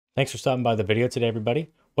Thanks for stopping by the video today, everybody.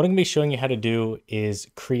 What I'm going to be showing you how to do is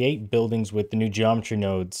create buildings with the new geometry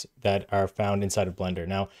nodes that are found inside of Blender.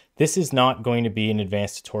 Now, this is not going to be an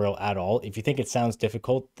advanced tutorial at all. If you think it sounds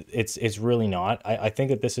difficult, it's really not. I think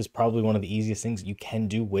that this is probably one of the easiest things you can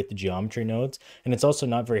do with the geometry nodes, and it's also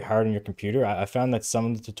not very hard on your computer. I found that some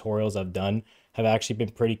of the tutorials I've done have actually been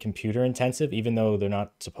pretty computer intensive, even though they're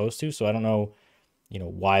not supposed to. So I don't know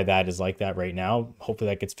why that is like that right now. Hopefully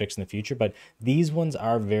that gets fixed in the future, but these ones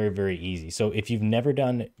are very, very easy. So if you've never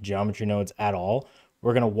done geometry nodes at all,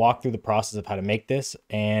 we're going to walk through the process of how to make this.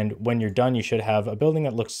 And when you're done, you should have a building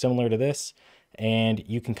that looks similar to this. And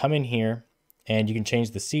you can come in here and you can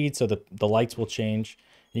change the seed so that the lights will change.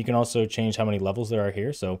 You can also change how many levels there are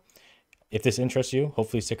here. So if this interests you,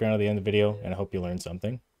 hopefully stick around to the end of the video, and I hope you learned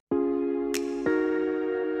something.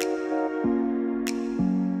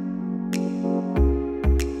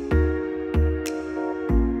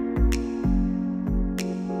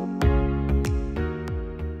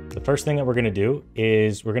 The first thing that we're going to do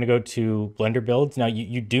is we're going to go to Blender builds. Now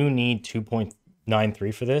you do need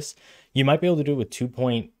 2.93 for this. You might be able to do it with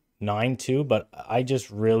 2.92, but I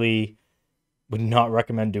just really would not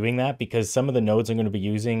recommend doing that because some of the nodes I'm going to be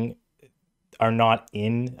using are not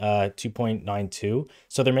in 2.92.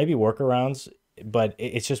 So there may be workarounds, but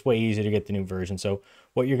it's just way easier to get the new version. So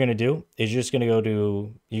what you're going to do is you're just going to go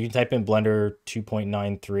to, you can type in Blender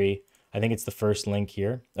 2.93. I think it's the first link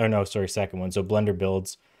here. Or no, sorry, second one. So Blender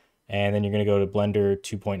builds. And then you're going to go to Blender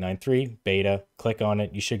 2.93 beta, click on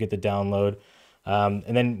it. You should get the download.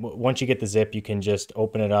 And then once you get the zip, you can just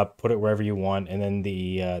open it up, put it wherever you want. And then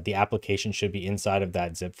the application should be inside of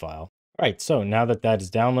that zip file. All right, so now that that is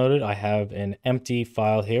downloaded, I have an empty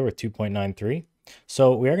file here with 2.93.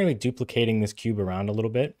 So we are going to be duplicating this cube around a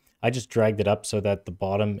little bit. I just dragged it up so that the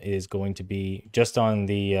bottom is going to be just on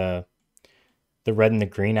the red and the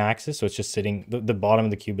green axis. So it's just sitting, the bottom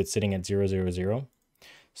of the cube is sitting at 0, 0, 0.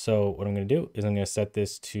 So what I'm going to do is I'm going to set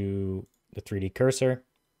this to the 3D cursor.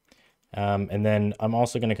 And then I'm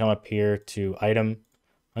also going to come up here to item.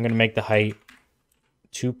 I'm going to make the height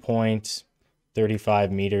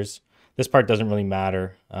 2.35 meters. This part doesn't really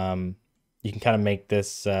matter. You can kind of make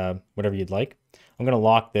this whatever you'd like. I'm going to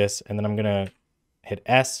lock this and then I'm going to hit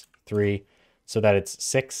S3 so that it's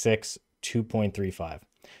 6, 2.35.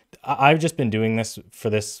 I've just been doing this for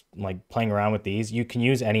this, like playing around with these. You can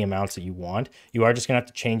use any amounts that you want. You are just going to have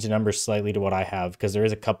to change the numbers slightly to what I have because there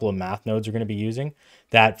is a couple of math nodes we're going to be using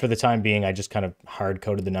that for the time being. I just kind of hard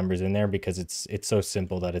coded the numbers in there because it's so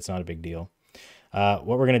simple that it's not a big deal. What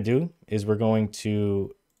we're going to do is we're going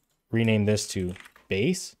to rename this to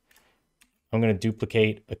base. I'm going to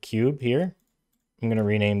duplicate a cube here. I'm going to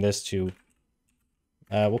rename this to,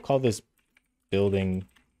 we'll call this building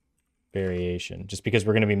variation, just because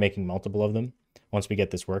we're going to be making multiple of them once we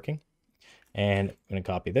get this working. And I'm going to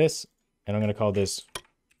copy this and I'm going to call this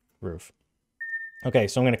roof. Okay,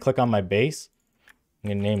 so I'm going to click on my base. I'm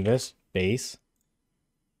going to name this base.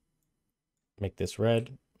 Make this red.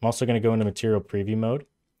 I'm also going to go into material preview mode.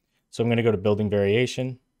 So I'm going to go to building variation.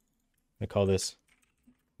 I'm going to call this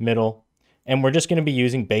middle. And we're just going to be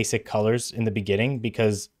using basic colors in the beginning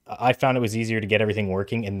because I found it was easier to get everything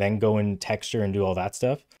working and then go in texture and do all that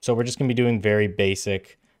stuff. So we're just going to be doing very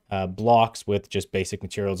basic blocks with just basic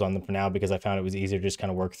materials on them for now because I found it was easier to just kind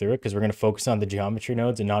of work through it because we're going to focus on the geometry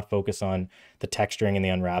nodes and not focus on the texturing and the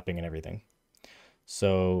unwrapping and everything.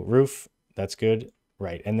 So roof, that's good.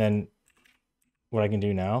 Right. And then what I can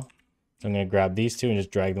do now is I'm going to grab these two and just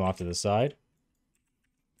drag them off to the side.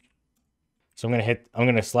 So I'm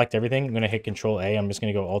going to select everything. I'm going to hit Control A. I'm just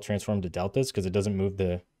going to go all transform to deltas because it doesn't move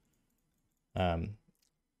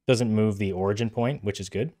the origin point, which is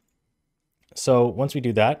good. So once we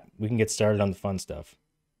do that, we can get started on the fun stuff.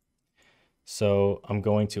 So I'm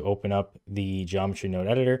going to open up the geometry node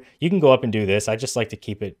editor. You can go up and do this. I just like to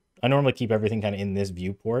keep it, I normally keep everything kind of in this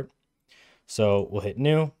viewport. So we'll hit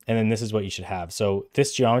new, and then this is what you should have. So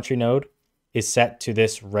this geometry node is set to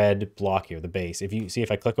this red block here, the base. If you see,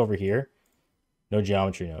 if I click over here, no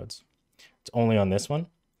geometry nodes. It's only on this one.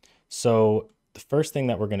 So the first thing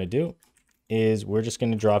that we're going to do is we're just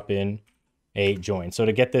going to drop in a join. So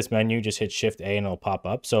to get this menu, just hit Shift A and it'll pop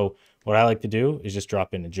up. So what I like to do is just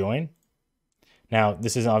drop in a join. Now,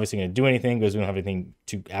 this isn't obviously going to do anything because we don't have anything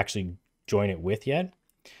to actually join it with yet.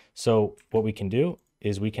 So what we can do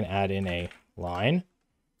is we can add in a line,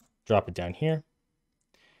 drop it down here.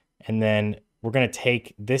 And then we're going to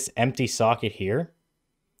take this empty socket here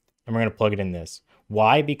and we're going to plug it in this.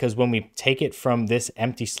 Why? Because when we take it from this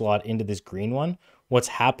empty slot into this green one, what's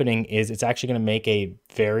happening is it's actually going to make a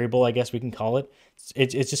variable, I guess we can call it.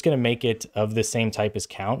 It's just going to make it of the same type as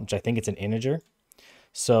count, which I think it's an integer.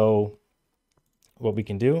 So what we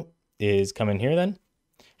can do is come in here then,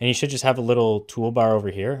 and you should just have a little toolbar over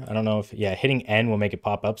here. I don't know if, yeah, hitting N will make it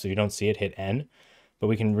pop up. So if you don't see it, hit N, but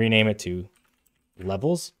we can rename it to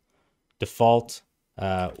levels, default,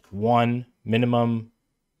 1, minimum.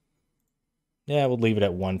 Yeah, we'll leave it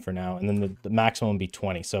at 1 for now. And then the maximum will be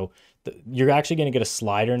 20. So you're actually going to get a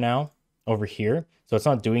slider now over here. So it's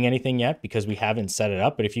not doing anything yet because we haven't set it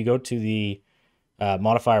up. But if you go to the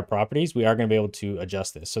modifier properties, we are going to be able to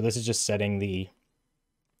adjust this. So this is just setting the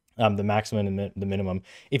maximum and the minimum.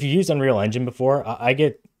 If you used Unreal Engine before,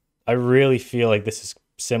 I really feel like this is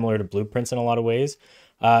similar to Blueprints in a lot of ways.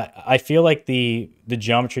 I feel like the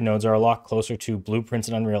geometry nodes are a lot closer to Blueprints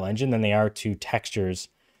in Unreal Engine than they are to textures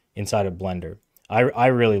inside of Blender. I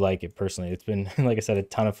really like it personally. It's been, like I said, a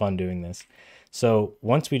ton of fun doing this. So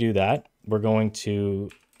once we do that, we're going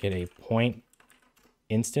to get a point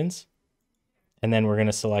instance, and then we're going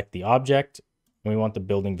to select the object, and we want the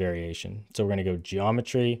building variation. So we're going to go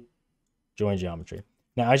geometry, join geometry.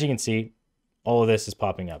 Now, as you can see, all of this is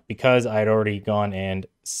popping up because I had already gone and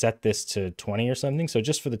set this to 20 or something. So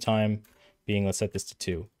just for the time being, let's set this to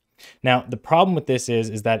 2. Now, the problem with this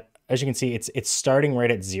is that, as you can see, it's starting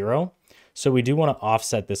right at 0. So we do want to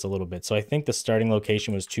offset this a little bit. So I think the starting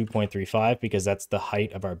location was 2.35 because that's the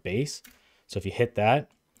height of our base. So if you hit that,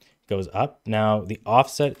 it goes up. Now the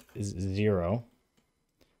offset is 0.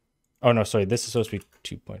 Oh no, sorry, this is supposed to be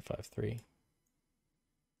 2.53.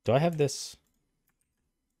 Do I have this?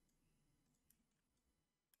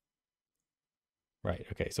 Right,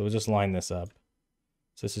 okay, so we'll just line this up.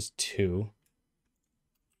 So this is 2.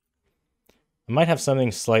 I might have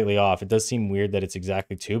something slightly off. It does seem weird that it's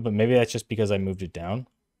exactly 2, but maybe that's just because I moved it down.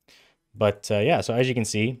 But yeah, so as you can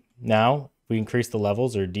see, now we increase the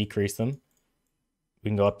levels or decrease them. We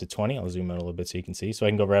can go up to 20. I'll zoom in a little bit so you can see. So I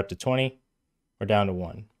can go right up to 20 or down to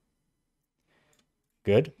 1.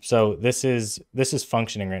 Good. So this is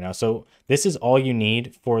functioning right now. So this is all you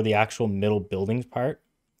need for the actual middle buildings part.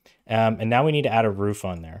 And now we need to add a roof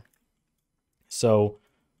on there. So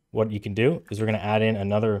what you can do is we're going to add in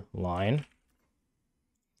another line.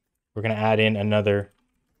 We're going to add in another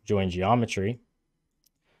join geometry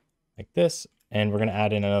like this, and we're going to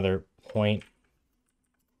add in another point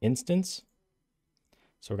instance.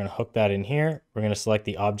 So we're going to hook that in here. We're going to select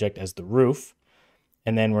the object as the roof,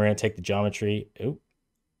 and then we're going to take the geometry. Oop.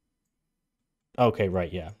 Okay,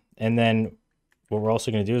 right, yeah. And then what we're also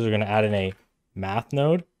going to do is we're going to add in a math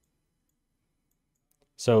node.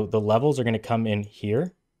 So the levels are going to come in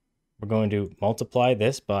here. We're going to multiply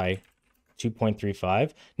this by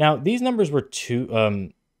 2.35. Now these numbers were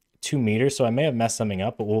 2 meters, so I may have messed something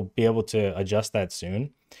up, but we'll be able to adjust that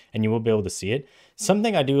soon, and you will be able to see it.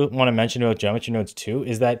 Something I do want to mention about geometry nodes too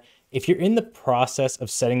is that if you're in the process of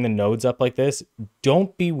setting the nodes up like this,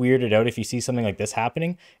 don't be weirded out if you see something like this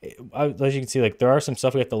happening. As you can see, like there are some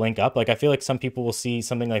stuff we have to link up. Like I feel like some people will see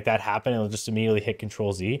something like that happen and they'll just immediately hit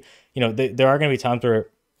Control Z. You know, there are going to be times where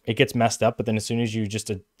it gets messed up, but then as soon as you just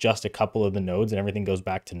adjust a couple of the nodes and everything goes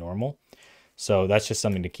back to normal. So that's just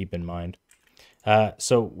something to keep in mind.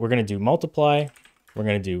 So we're going to do multiply. We're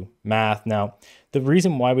going to do math. Now, the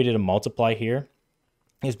reason why we did a multiply here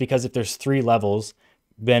is because if there's 3 levels,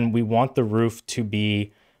 then we want the roof to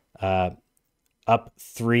be up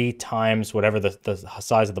 3 times whatever the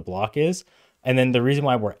size of the block is. And then the reason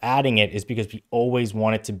why we're adding it is because we always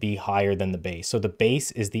want it to be higher than the base. So the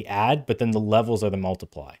base is the add, but then the levels are the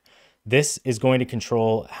multiply. This is going to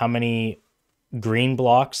control how many green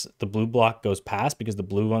blocks the blue block goes past because the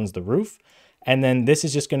blue one's the roof. And then this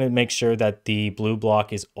is just going to make sure that the blue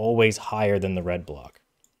block is always higher than the red block.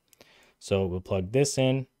 So we'll plug this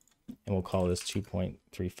in and we'll call this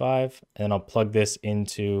 2.35. And then I'll plug this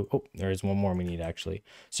into, oh, there's one more we need actually.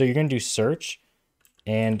 So you're going to do search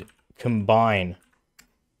and combine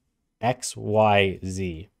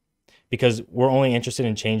XYZ because we're only interested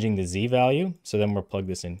in changing the Z value. So then we'll plug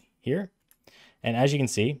this in here. And as you can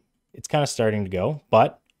see, it's kind of starting to go,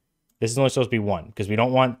 but this is only supposed to be 1 because we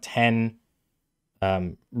don't want 10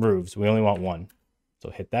 roofs. We only want 1. So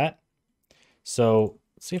hit that. So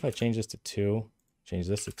let's see if I change this to 2, change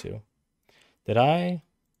this to 2. Did I?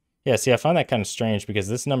 Yeah, see, I find that kind of strange because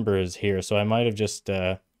this number is here. So I might have just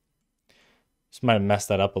might have messed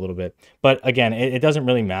that up a little bit. But again, it doesn't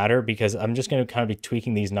really matter because I'm just going to kind of be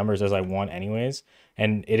tweaking these numbers as I want anyways.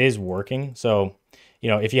 And it is working. So, you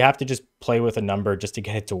know, if you have to just play with a number just to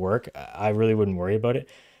get it to work, I really wouldn't worry about it.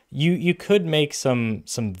 You could make some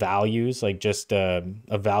values, like just a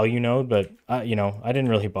value node, but you know, I didn't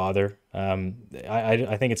really bother.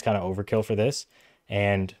 I think it's kind of overkill for this,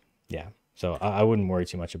 and yeah, so I wouldn't worry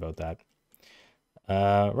too much about that.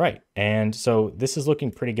 Right, and so this is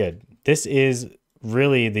looking pretty good. This is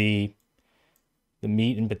really the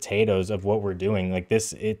meat and potatoes of what we're doing. Like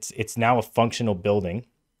this, it's now a functional building.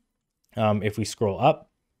 If we scroll up,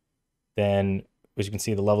 then as you can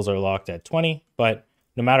see, the levels are locked at 20, but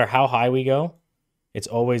no matter how high we go, it's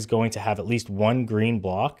always going to have at least one green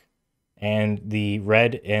block, and the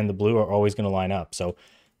red and the blue are always going to line up. So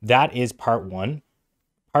that is part one.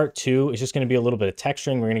 Part two is just going to be a little bit of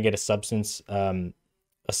texturing. We're going to get a substance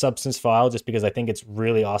file, just because I think it's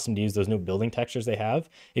really awesome to use those new building textures they have.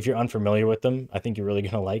 If you're unfamiliar with them, I think you're really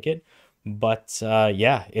going to like it. But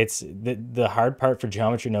yeah, it's the hard part for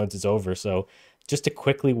geometry nodes is over. So just to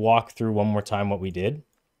quickly walk through one more time what we did.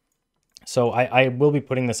 So I will be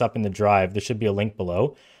putting this up in the drive. There should be a link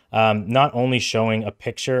below. Not only showing a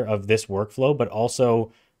picture of this workflow, but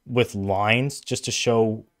also with lines just to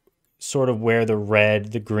show sort of where the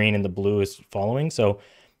red, the green, and the blue is following. So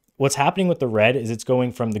what's happening with the red is it's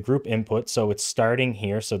going from the group input. So it's starting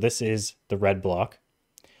here. So this is the red block.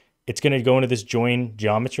 It's going to go into this join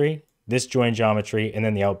geometry, and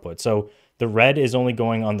then the output. So the red is only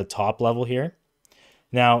going on the top level here.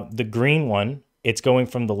 Now the green one, it's going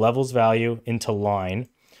from the levels value into line.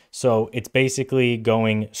 So it's basically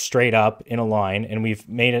going straight up in a line, and we've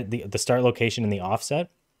made it the start location and the offset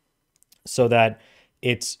so that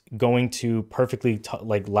it's going to perfectly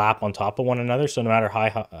like lap on top of one another. So no matter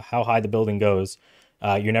how high the building goes,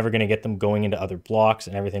 you're never going to get them going into other blocks,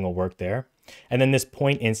 and everything will work there. And then this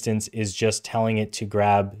point instance is just telling it to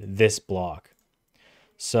grab this block.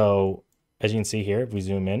 So as you can see here, if we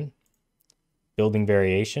zoom in, building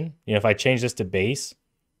variation, if I change this to base,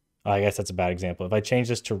 I guess that's a bad example. If I change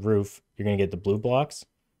this to roof, you're going to get the blue blocks.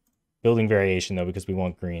 Building variation though, because we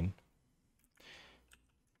want green.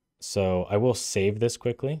 So I will save this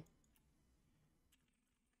quickly.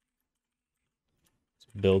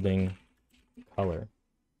 Building color.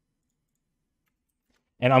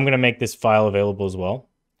 And I'm going to make this file available as well,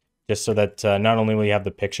 just so that not only will you have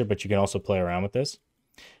the picture, but you can also play around with this.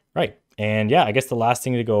 Right. And yeah, I guess the last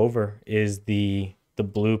thing to go over is the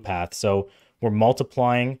blue path. So we're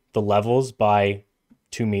multiplying the levels by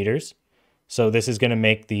 2 meters. So this is going to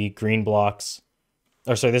make the green blocks,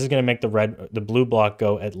 or sorry, this is going to make the blue block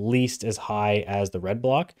go at least as high as the red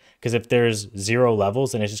block. Because if there's 0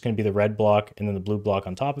 levels, then it's just going to be the red block and then the blue block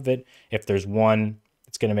on top of it. If there's 1,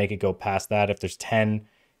 it's going to make it go past that. If there's 10,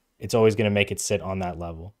 it's always going to make it sit on that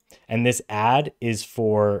level. And this add is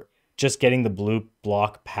for just getting the blue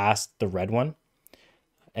block past the red one.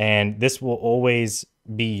 And this will always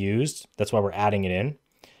be used. That's why we're adding it in.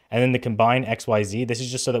 And then the Combine XYZ, this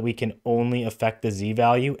is just so that we can only affect the Z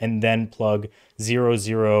value and then plug 0,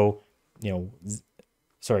 0, 0,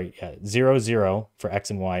 0 for X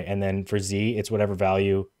and Y. And then for Z, it's whatever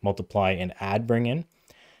value multiply and add bring in.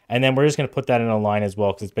 And then we're just going to put that in a line as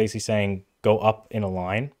well, because it's basically saying go up in a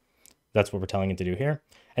line. That's what we're telling it to do here.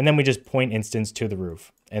 And then we just point instance to the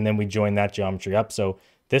roof, and then we join that geometry up. So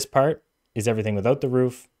this part is everything without the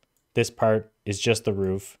roof. This part is just the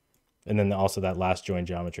roof. And then also that last join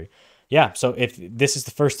geometry. Yeah, so if this is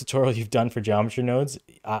the first tutorial you've done for geometry nodes,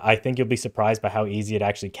 I think you'll be surprised by how easy it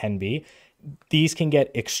actually can be. These can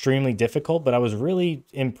get extremely difficult, but I was really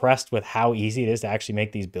impressed with how easy it is to actually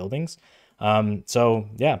make these buildings. So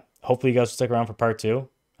yeah, hopefully you guys will stick around for part 2.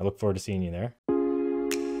 I look forward to seeing you there.